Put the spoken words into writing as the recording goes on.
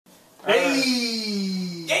Hey!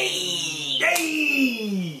 Yay!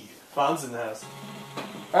 Yay! Fonz in the house.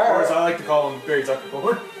 All Or as right. I like to call him, Barry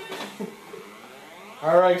Zuckerberg.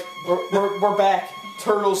 All right, we're back.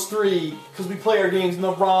 Turtles 3, because we play our games in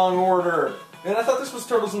the wrong order. Man, I thought this was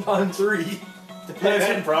Turtles in Time 3.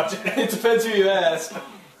 Manhattan Project. It depends who you ask.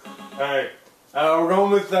 Alright. We're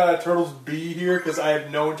going with Turtles B here, because I have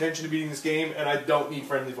no intention of beating this game, and I don't need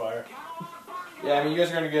friendly fire. Yeah, I mean, you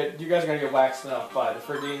guys are gonna get waxed up by the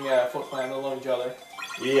frigging Foot Clan. They'll love each other.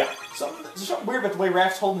 Yeah. There's something weird about the way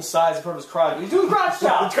Raph's holding his sides in front of his crotch. He's doing crotch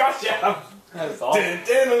chop. Crotch chop! That is awesome.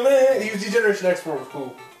 He was Generation X for it was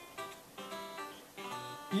cool.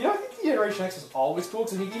 You know, I think the Generation X was always cool,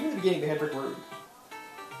 because even in the beginning they had Rick Rude.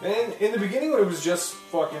 And in the beginning when it was just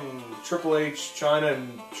fucking Triple H, China,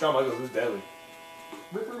 and Shawn Michaels, it was deadly.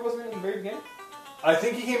 Rick Rude wasn't in the very beginning? I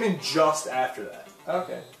think he came in just after that.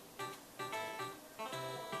 Okay.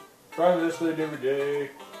 Driving this late every day,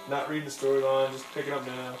 not reading the storyline, just picking up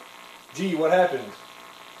now. Gee, what happened?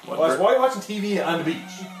 Why are you watching TV on the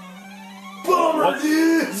beach? Bummer,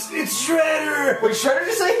 dude! It's Shredder! Wait, Shredder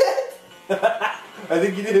just say that? I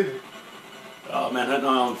think he did. Oh, Manhattan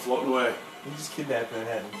Island floating away. He just kidnapped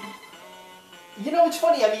Manhattan. You know, it's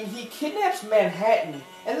funny. I mean, he kidnaps Manhattan,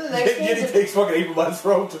 and then the next Yet he takes fucking April by the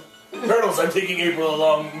throat. Turtles, I'm taking April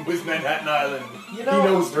along with Manhattan Island. You know, he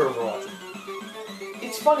knows Turtles are watching.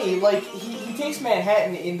 It's funny, like, he takes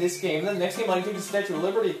Manhattan in this game, and then the next game, like, he takes the Statue of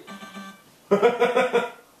Liberty.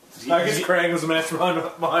 I guess Krang was the mastermind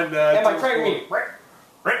behind And by Krang, I mean,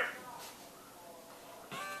 Right.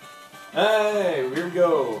 Hey, here we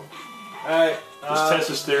go. Alright. Let's test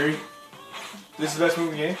this theory. This is the best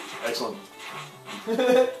movie game? Excellent.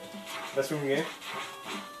 Best movie game?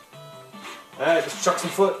 Alright, just chuck some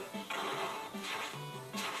foot.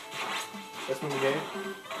 Best movie game?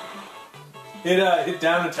 Hit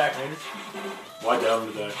down and attack Rangers. Why down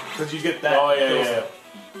today? Because you get that. Oh, yeah.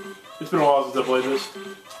 It's been a while since I played this.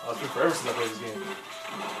 Oh, it's been forever since I played this game.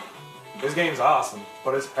 This game's awesome,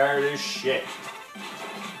 but it's hard as shit.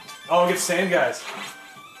 Oh, get sand guys.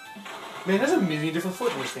 Man, there's a million different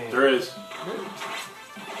foot in this game. There is.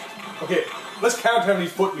 Okay, let's count how many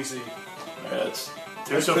foot we see. Yeah, that's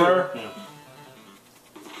two That's so two. far. Yeah.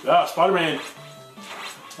 Ah, Spider-Man.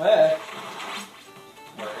 Hey.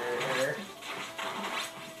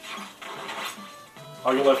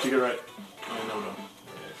 I'll get left, you get right. Yeah, no.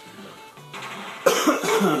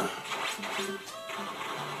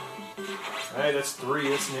 Alright, that's 3.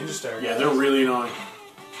 That's Ninja Star. Yeah, they're really annoying.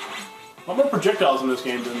 A lot more projectiles in this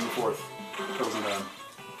game than the fourth. Turtles in Time.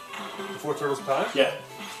 The 4 Turtles of Time? Yeah,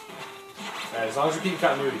 Alright, as long as we keep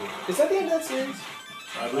continuity. Is that the end of that series?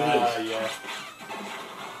 I believe it is. Yeah.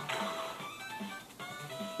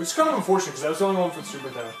 Which is kind of unfortunate, because that was the only one for the Super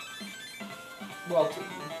Nintendo. Well,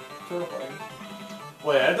 Turtle Fighting.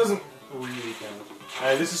 Well, yeah, that doesn't really count.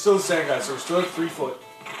 Alright, this is still the same guy, so we're still at 3 foot.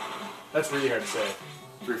 That's really hard to say.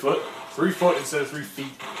 3 foot? 3 foot instead of 3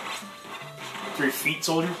 feet. 3 feet,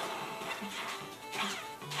 soldier?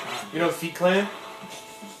 You know the Feet Clan?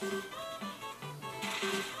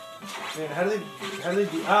 Man, how do they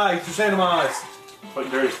do? Ah, he's Santa Maz.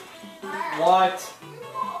 Fighting dirty. What?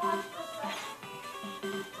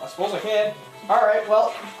 I suppose I can. Alright,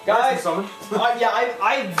 well, guys. Summoned.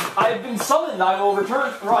 I've been summoned. I will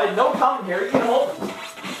return to provide no commentary in a moment.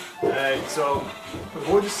 Alright, so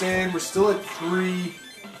avoid the sand. We're still at 3.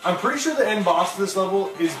 I'm pretty sure the end boss of this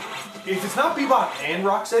level is, if it's not Bebop and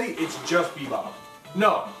Rocksteady, it's just Bebop.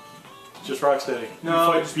 No. It's just Rocksteady.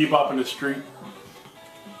 No. You fight Bebop in the street.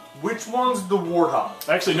 Which one's the Warthog?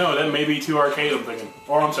 Actually, no, that may be 2 arcade, I'm thinking.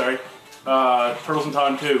 Or, I'm sorry, Turtles in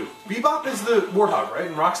Time 2. Bebop is the Warthog, right?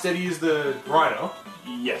 And Rocksteady is the Rhino.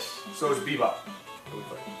 Yes. So it's Bebop.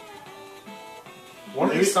 One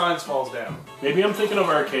of Maybe- these signs falls down. Maybe I'm thinking of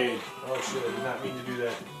arcade. Oh shit, I did not mean to do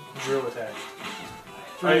that. Drill attack.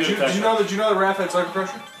 Right, Did you know that Raph had Cyber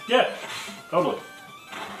Crusher? Yeah, totally.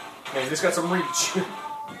 Man, this got some reach.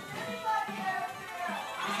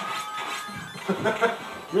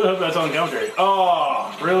 Really hope that's on commentary.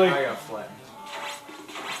 Oh, really? I got flattened.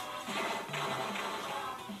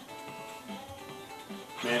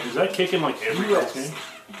 Man, is that kicking like every Yes. game?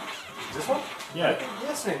 Is this one? Yeah.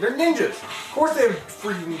 Yes, man. They're ninjas. Of course they have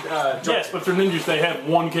freaking jump. Yes, but if they're ninjas, they have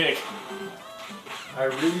 1 kick. I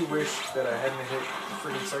really wish that I hadn't hit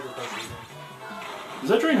freaking Cyber Crusher again. Does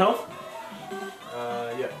that drain health?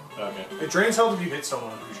 Yeah. Okay. It drains health if you hit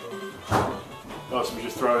someone, I'm pretty sure. Oh, so we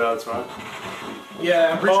just throw it out, it's fine.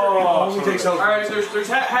 Yeah, I'm pretty sure it only so takes okay. health. Alright, there's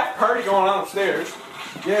half party going on upstairs.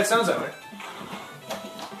 Yeah, it sounds that way.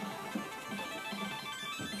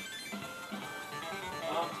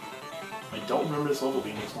 I don't remember this level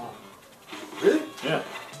being this long. Really? Yeah.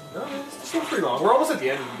 No, still pretty long. We're almost at the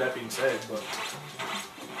end of that being said, but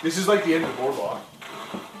this is like the end of the boardwalk.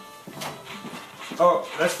 Oh,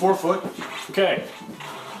 that's 4 foot. Okay.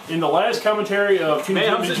 In the last commentary of Teenage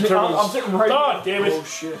Man, Mutant Ninja Turtles... I'm sitting right God damn it. Oh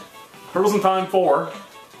shit. Turtles in Time 4.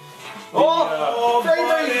 Oh, frame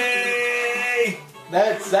buddy! rate!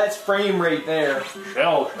 That's frame rate there.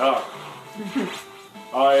 Shell shock.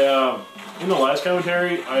 In the last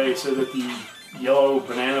commentary, I said that the yellow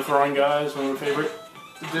banana throwing guy is one of my favorite.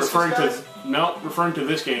 Referring to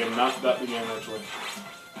this game, not that game actually.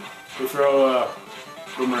 They throw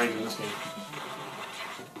boomerangs in this game.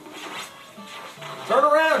 Turn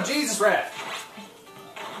around, Jesus rat!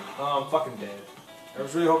 Oh, I'm fucking dead. I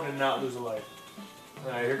was really hoping to not lose a life.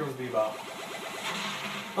 Alright, here comes Bebop.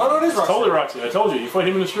 Oh no, it is Roxy. Totally Roxy. I told you. You fight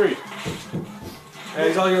him in the street. Hey,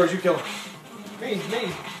 he's all yours. You kill him. Me.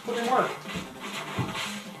 Put in work.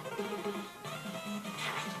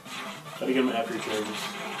 Try to get him after he charges.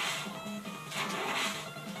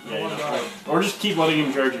 Yeah, you Oh, know. God. Or just keep letting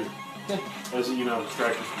him charge you. As you know,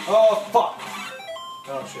 distraction. Oh, fuck!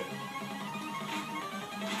 Oh, shit.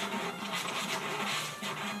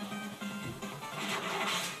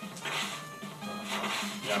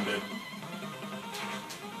 Yeah, I'm dead.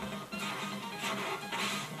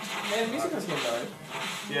 Man, the music is getting better.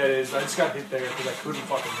 Yeah, it is. I just got hit there because I couldn't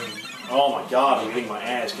fucking move. Oh my god, I'm getting my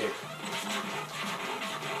ass kicked.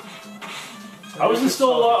 I was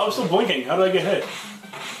still blinking. How did I get hit?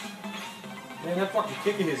 Man, that fucking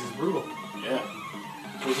kick of his is brutal. Yeah.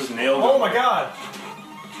 It was just nailed. Oh my god!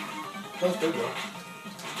 That was good though.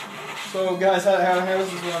 So guys,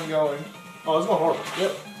 how's this one going? Oh, it's going horrible.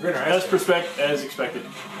 Yep. We're in our ass kicked. As expected.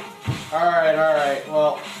 Alright.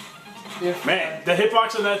 Well, if Man, the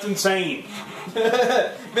hitbox on that's insane.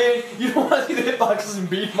 man, you don't want to see the hitboxes and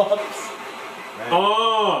beatbox.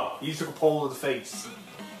 Oh! He took a pole to the face.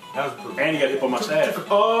 That was brutal. And he got hit by my staff.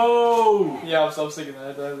 Oh! Yeah, I was thinking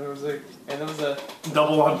that. That was a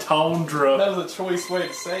Double entendre. that was a choice way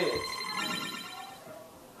to say it.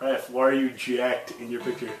 Raph, why are you jacked in your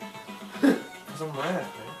picture? Because I'm Raph, man.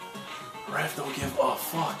 Raph don't give a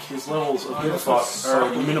fuck. His levels of Oh, give a that's fuck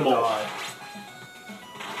what are minimal. die.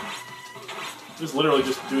 Just literally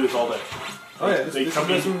just do this all day. Oh yeah, this They is come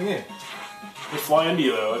the best in- one in the game. They fly into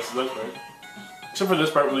you though, that's the best part. Except for this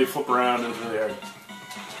part where they flip around and it's really hard.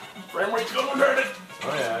 Frame rate's gonna hurt it!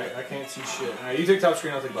 Oh yeah, I can't see shit. Alright, you take top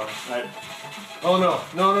screen, I'll take bottom. Alright. Oh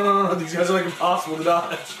no, these guys are like impossible to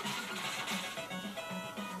dodge.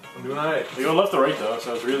 I'm doing alright. They go left to right though,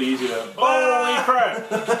 so it's really easy to. Holy crap!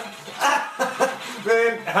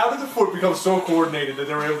 Man, how did the foot become so coordinated that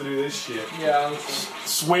they were able to do this shit? Yeah.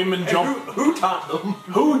 Swim and And jump. who taught them?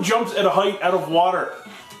 Who jumps at a height out of water?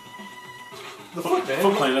 The foot, man.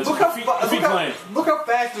 Foot clan, that's look a how, feet- fa- feet look, clan. how, look how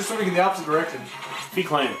fast they're swimming in the opposite direction. Feet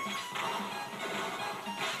clan.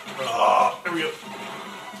 There we go.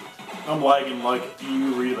 I'm lagging like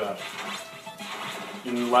you read about.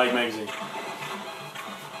 In Lag Magazine.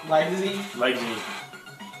 Magazine. Magazine.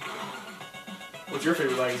 What's your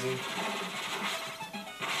favorite magazine?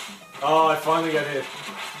 Oh, I finally got hit.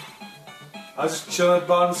 I was just chilling at the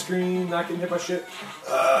bottom of the screen, not getting hit by shit.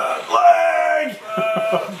 Lag!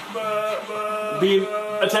 Being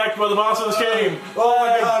attacked by the boss of this game. Oh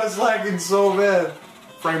my god, it's lagging so bad.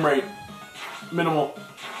 Frame rate. Minimal.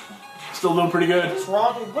 Still doing pretty good. What's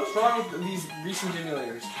wrong with these recent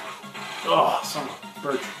emulators? Oh, son of a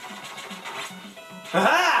birch.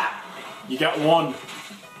 Haha! You got one.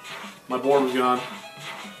 My board was gone.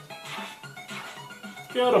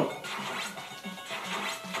 Get him.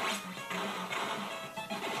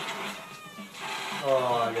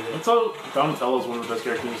 Oh, I get it. That's how Donatello's one of the best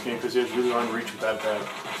characters in this game because he has really long reach with that attack.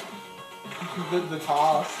 The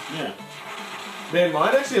toss. Yeah. Man,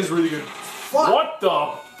 mine actually has really good. Fuck! What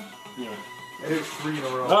the? Anyway. I hit 3 in a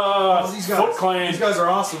row. These guys, Foot Clan. These guys are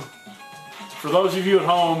awesome. For those of you at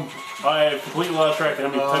home, I have completely lost track of how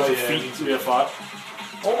many types of yeah, feet me too. we have fought.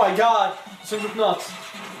 Oh my god! Sing with nuts.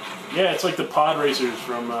 Yeah, it's like the pod racers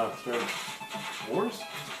from Star Wars?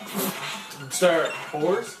 Star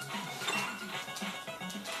Wars?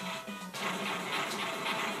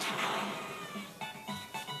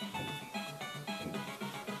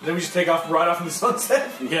 Then we just take off right off in the sunset.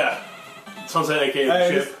 Yeah. Sunset aka the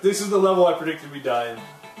Hey, ship. this is the level I predicted we'd die in.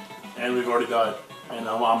 And we've already died. And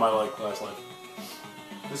I'm on my last life.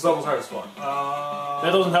 This level's hard as fuck.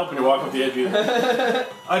 That doesn't help when you're walking up the edge either.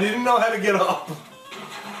 I didn't know how to get up.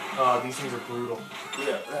 These things are brutal.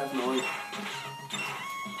 Yeah, that's annoying.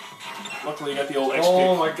 Luckily, you got the old X Oh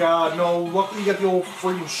kick. my god, no. Luckily you got the old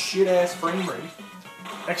freaking shit ass frame rate.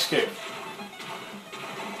 X kick.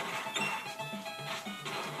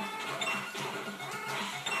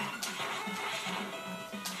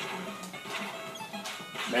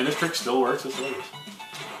 Man, this trick still works. It's hilarious.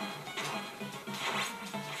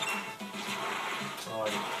 Oh, I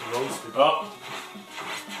roasted. Oh.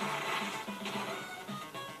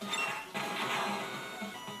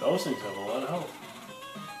 Those things have a lot of health.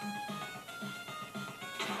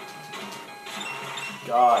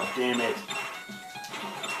 God damn it.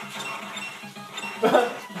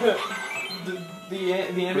 the We got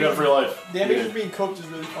animation, free life. the animation being cooked is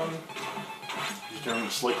really funny. Just turn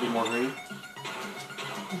it slightly more green.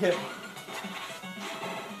 Yeah.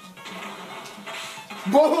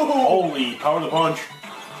 Whoa! Holy, power of the punch.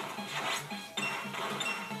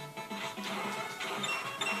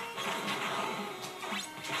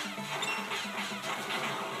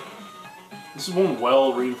 This is one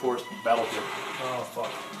well-reinforced battlefield. Oh,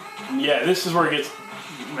 fuck. Yeah, this is where it gets...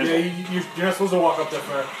 Yeah, you're not supposed to walk up that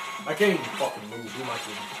far. I can't even fucking move. Who am I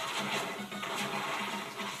kidding?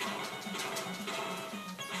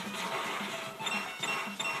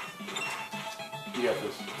 You got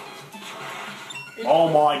this. Oh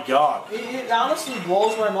my god. It honestly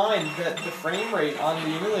blows my mind that the frame rate on the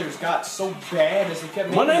emulators got so bad as it kept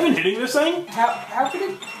making. Am I not even hitting this thing? How could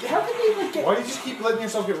they even get? Why do you just keep letting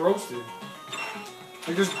yourself get roasted?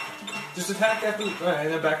 Like just attack after,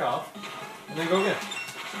 and then back off, and then go again.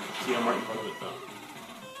 See, I'm right in front of it though.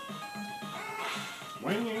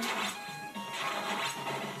 Wing.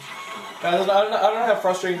 I don't know how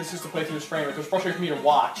frustrating this is to play through this frame rate. It was frustrating for me to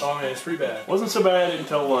watch. Oh man, it's pretty bad. Wasn't so bad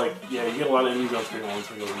until like, yeah, you get a lot of enemies on screen once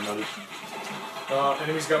and it goes nutty.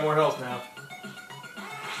 Enemies got more health now.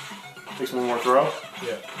 Takes one more throw.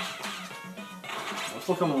 Yeah. Let's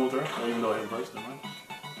look on the throw. I don't even know I hit him first. Never mind.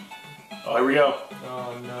 Oh, here we go.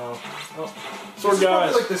 Oh no. Oh. Sword This is probably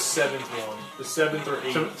guys. like the 7th one. The 7th or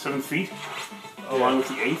 8th. 7 feet? Yeah. Along with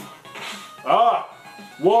the 8th? Ah!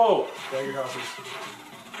 Whoa! Dagger houses.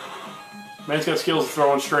 Man's got skills of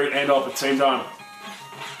throwing straight and up at the same time.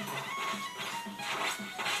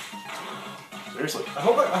 Seriously. I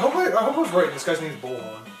hope I was right. This guy's name's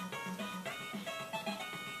Bullhorn.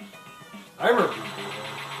 I remember being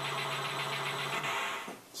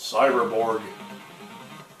Cyberborg. Bullhorn.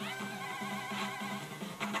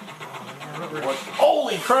 I remember. What?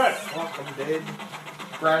 Holy crap! Fuck, I'm dead.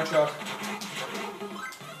 Ground chuck.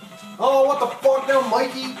 Oh, what the fuck now,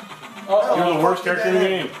 Mikey? Oh, You're the worst fuck character in the that.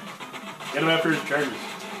 game. Get him after his charges.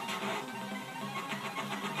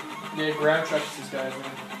 yeah, ground chuck these guys.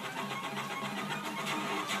 Man.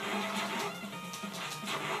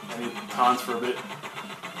 I need taunts for a bit.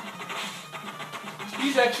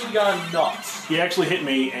 He's actually gone nuts. He actually hit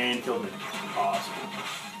me and killed me. Awesome.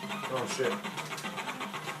 Oh shit.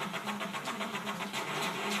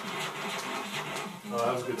 Oh,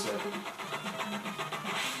 that was a good set.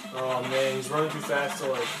 Oh man, he's running too fast to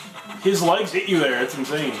like. His legs hit you there. It's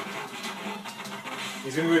insane.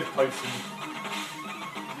 He's gonna go with pipes.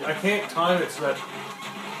 I can't time it so that.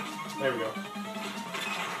 There we go.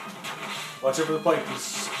 Watch out for the pipe.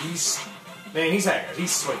 Man, he's haggard.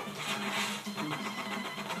 He's sweet.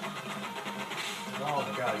 Oh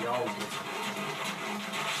my god, he always gets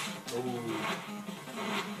me. Ooh.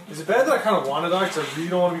 Is it bad that I kind of want to die because I really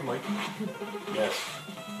don't want to be Mikey? Yes.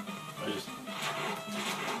 I just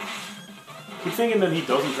keep thinking that he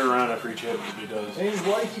doesn't turn around after each hit, but he does. And just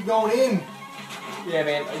why you keep going in? Yeah,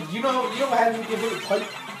 man. You know what happens when you get hit with pipe?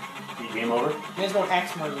 He game over? Man's going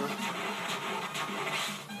axe murderer. Oh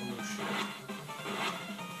shit.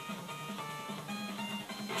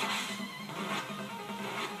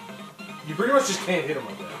 You pretty much just can't hit him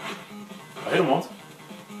like that. I hit him once.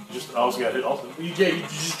 I also got hit also. You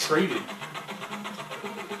just traded.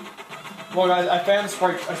 Well, guys, I found this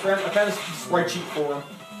sprite sheet for him.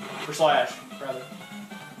 For Slash, rather.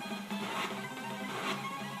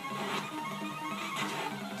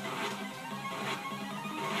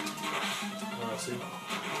 Oh, see?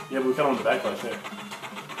 Yeah, but we got him on the back right there.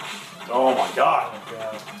 Oh my god. Oh,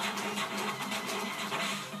 God.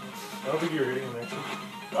 I don't think you were hitting him,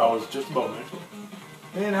 actually. I was just above him,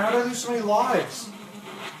 actually. Man, how did I lose so many lives?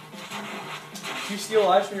 Did you steal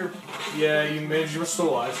lives from your... Yeah, you were still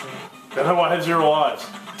alive. So That's how I had 0 lives.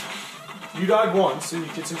 you died once since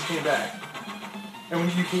you came back. And when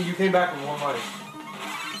you came back with 1 life.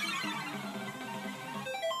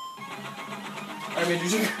 I mean,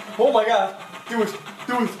 did you... Oh my god. Do it.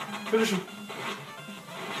 Do it. Finish him.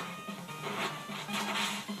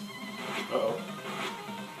 Uh-oh.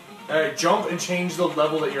 Alright, jump and change the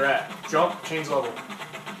level that you're at. Jump, change level.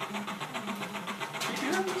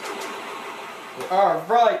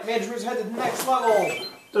 Alright, Mandrews head to the next level.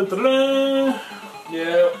 Da-da-da.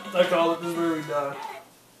 Yeah, I call it. This is where we die.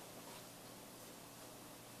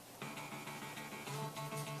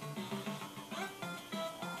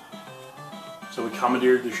 So we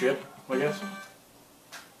commandeered the ship, I guess.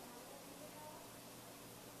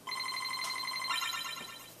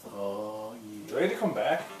 Oh, yeah. Ready to come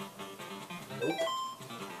back? Nope.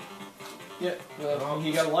 Yeah,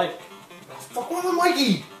 he got a light. Fuck one of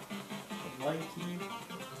Mikey! Mikey.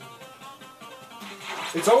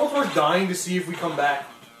 It's almost worth dying to see if we come back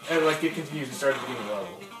and like get confused and start at the beginning of the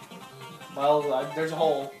level. Well, there's a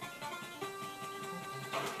hole.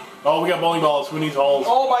 Oh, we got bowling balls. Who needs holes?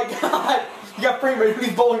 Oh my god! You got framerate. Who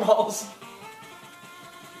needs bowling balls?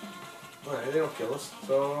 Alright, they don't kill us.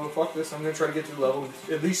 So, fuck this. I'm gonna try to get through the level and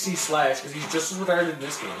at least see Slash, because he's just as retarded in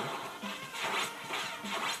this game.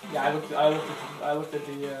 Yeah, I looked at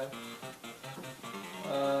the,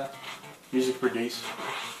 Music for Dace.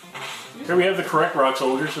 Here we have the correct rock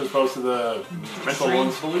soldiers as opposed to the mental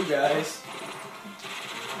ones. Blue guys.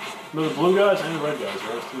 No, the blue guys and the red guys.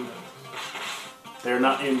 They're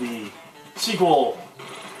not in the sequel,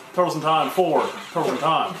 Turtles in Time 4, Turtles in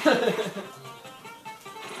Time.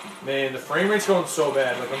 Man, the frame rate's going so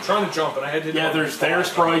bad. Like, I'm trying to jump and I had to... Yeah, there's their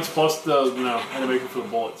sprites plus the, animation for the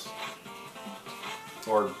bullets.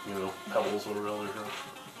 Or, pebbles or whatever.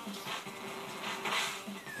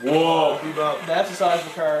 Whoa! That's the size of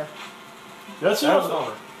the car. That's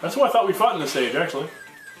what I thought we fought in this stage, actually.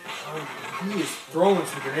 Oh, he is throwing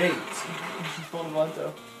some grenades. He's pulling a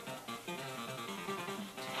Vento.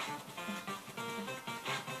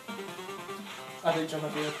 I think jump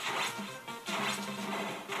up here.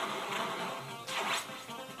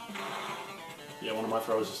 Yeah, one of my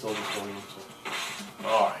throws is still just going. So.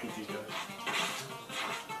 Oh, I hate these guys.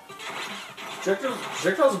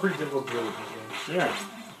 Projectiles are pretty difficult to deal with in this game. Yeah.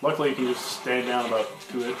 Luckily, you can just stand down about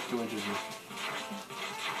 2 inches.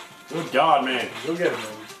 Good God, man. You'll get it,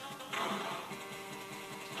 man.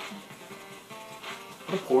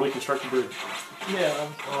 What a poorly constructed bridge. Yeah.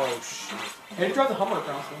 Oh, shit. Hey, you drive the Hummer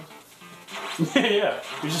across them. Yeah.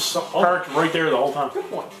 He's just parked right there the whole time. Good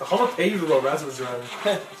point. The Hummer paved the road, that's what's driving.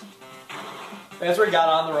 That's where he got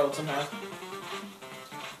on the road somehow.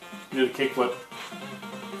 You did a kickflip.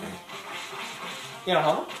 You know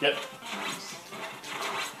Hummer? Yep.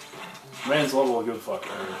 Man's level of good fuck.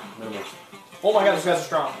 Minimal. Oh my god, these guys are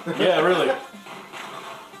strong. Yeah, really. I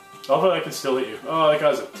thought I could still hit you. Oh, that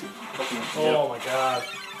guy's a fucking... Oh my god.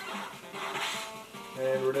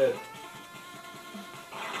 And we're dead.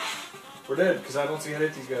 We're dead, because I don't see how to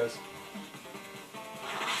hit these guys.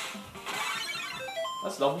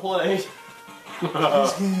 That's double play.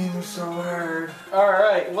 This game is so hard.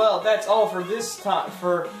 Alright, well, that's all for this time,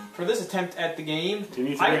 for this attempt at the game.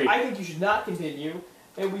 I think you should not continue.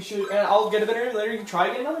 And we should, and I'll get a better later. You can try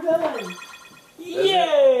again another time.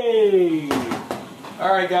 Yay!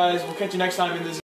 Alright, guys, we'll catch you next time in this.